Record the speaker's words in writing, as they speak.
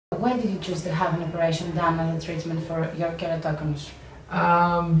why did you choose to have an operation done as a treatment for your keratoconus?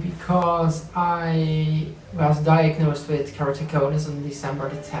 Because I was diagnosed with keratoconus on December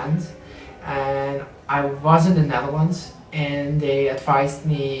the 10th, and I was in the Netherlands, and they advised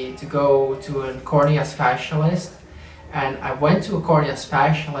me to go to a cornea specialist, and I went to a cornea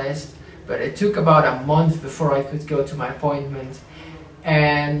specialist, but it took about a month before I could go to my appointment.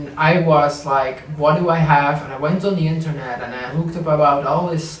 And I was like, what do I have? And I went on the internet and I looked up about all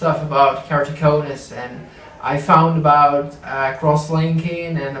this stuff about keratoconus, and I found about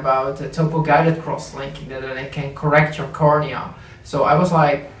cross-linking and about topo-guided cross-linking, that it can correct your cornea. So I was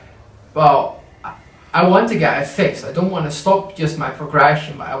like, well, I want to get it fixed. I don't want to stop just my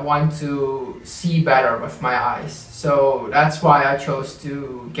progression, but I want to see better with my eyes. So that's why I chose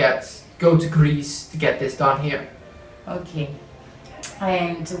to go to Greece to get this done here. Okay.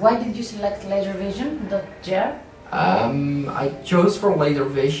 And why did you select LaserVision.gr? I chose for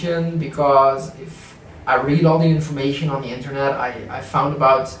LaserVision because if I read all the information on the internet, I found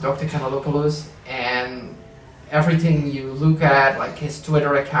about Dr. Kanellopoulos, and everything you look at, like his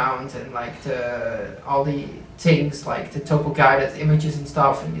Twitter account and like all the things like the topo-guided images and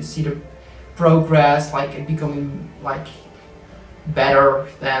stuff, and you see the progress, like it becoming like better,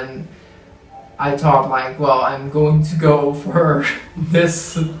 then I thought like, well, I'm going to go for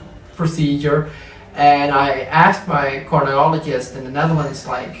this procedure. And I asked my corneologist in the Netherlands,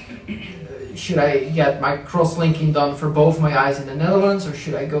 like, should I get my cross-linking done for both my eyes in the Netherlands, or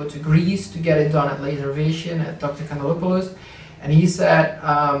should I go to Greece to get it done at LaserVision at Dr. Kanellopoulos? And he said,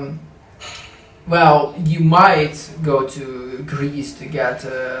 well, you might go to Greece to get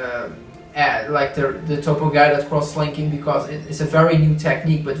like the topo-guided cross-linking, because it's a very new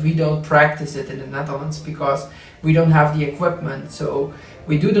technique, but we don't practice it in the Netherlands because we don't have the equipment. So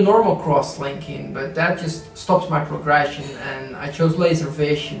we do the normal cross-linking, but that just stops my progression, and I chose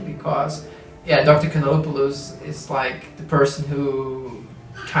LaserVision because, yeah, Dr. Kanellopoulos is like the person who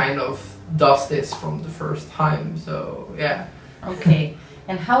kind of does this from the first time, so yeah. Okay,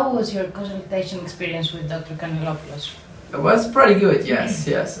 and how was your consultation experience with Dr. Kanellopoulos? It was pretty good, yes,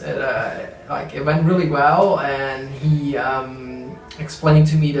 yes. It went really well, and he explained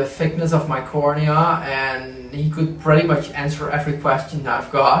to me the thickness of my cornea, and he could pretty much answer every question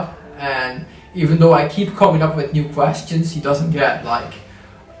I've got. And even though I keep coming up with new questions, he doesn't get like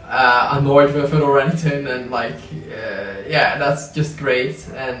annoyed with it or anything, and like yeah, that's just great.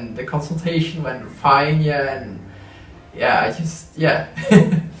 And the consultation went fine, yeah, and yeah, I just, yeah.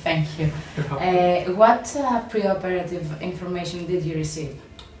 Thank you. What preoperative information did you receive?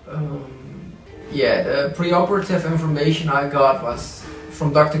 Yeah, the preoperative information I got was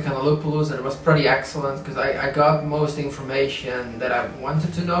from Dr. Kanellopoulos, and it was pretty excellent because I got most information that I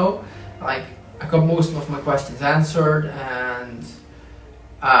wanted to know. Like, I got most of my questions answered, and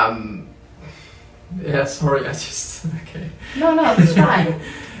yeah, sorry, I just, okay. No, it's fine.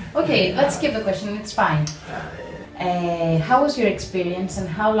 Okay, let's skip the question, it's fine. How was your experience, and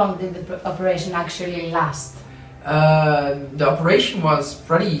how long did the operation actually last? The operation was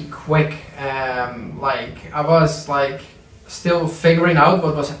pretty quick. Like, I was like still figuring out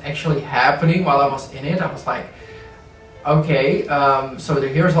what was actually happening while I was in it. I was like, okay, so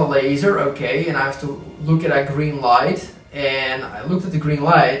here's a laser, okay, and I have to look at a green light, and I looked at the green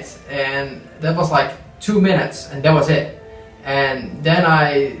light, and that was like 2 minutes, and that was it. And then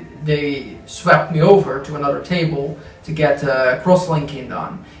they swept me over to another table to get cross-linking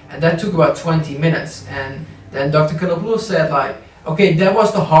done, and that took about 20 minutes. And then Dr. Kanellopoulos said like, okay, that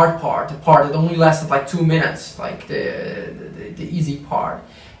was the hard part, the part that only lasted like 2 minutes, like the easy part.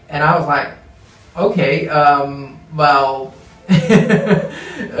 And I was like, okay, well,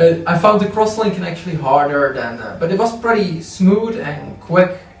 I found the cross-linking actually harder than, but it was pretty smooth and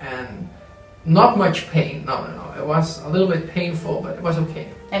quick and not much pain. No, it was a little bit painful, but it was okay.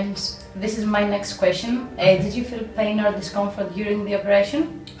 And this is my next question. Did you feel pain or discomfort during the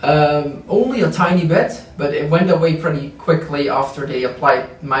operation? Only a tiny bit, but it went away pretty quickly after they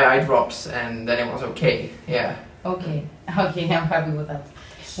applied my eye drops, and then it was okay, yeah. Okay, I'm happy with that.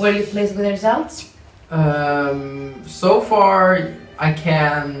 Were you pleased with the results? So far, I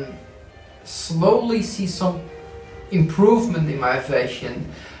can slowly see some improvement in my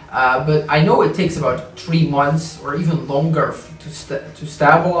vision. But I know it takes about 3 months or even longer to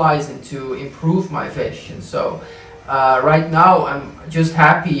stabilize and to improve my vision. So right now I'm just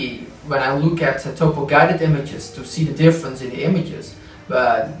happy when I look at the topo-guided images to see the difference in the images.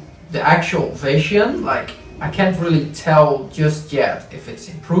 But the actual vision, like, I can't really tell just yet if it's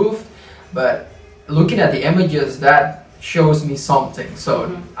improved. But looking at the images, that shows me something. So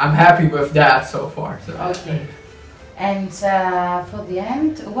I'm happy with that so far. So. Okay. And for the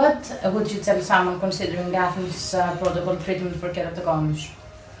end, what would you tell someone considering Athens protocol treatment for keratoconus?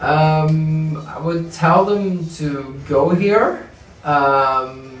 I would tell them to go here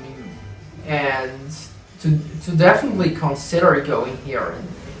and to definitely consider going here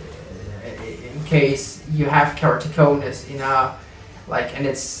in case you have keratoconus and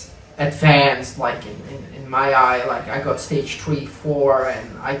it's advanced, like in my eye, like I got stage 3, 4,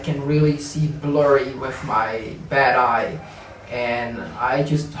 and I can really see blurry with my bad eye, and I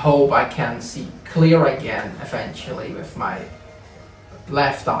just hope I can see clear again eventually with my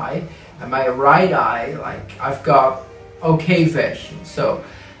left eye. And my right eye, like I've got okay vision, so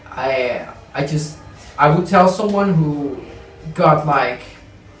I would tell someone who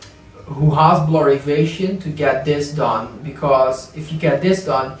has blurry vision to get this done, because if you get this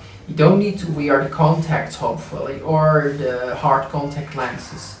done, you don't need to wear the contacts, hopefully, or the hard contact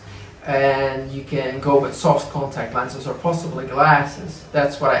lenses, and you can go with soft contact lenses or possibly glasses.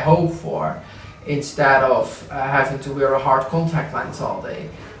 That's what I hope for, instead of having to wear a hard contact lens all day.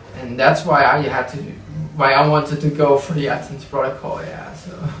 And that's why I wanted to go for the Athens protocol. Yeah.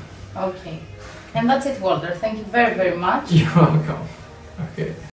 So. Okay, and that's it, Walter. Thank you very, very much. You're welcome. Okay.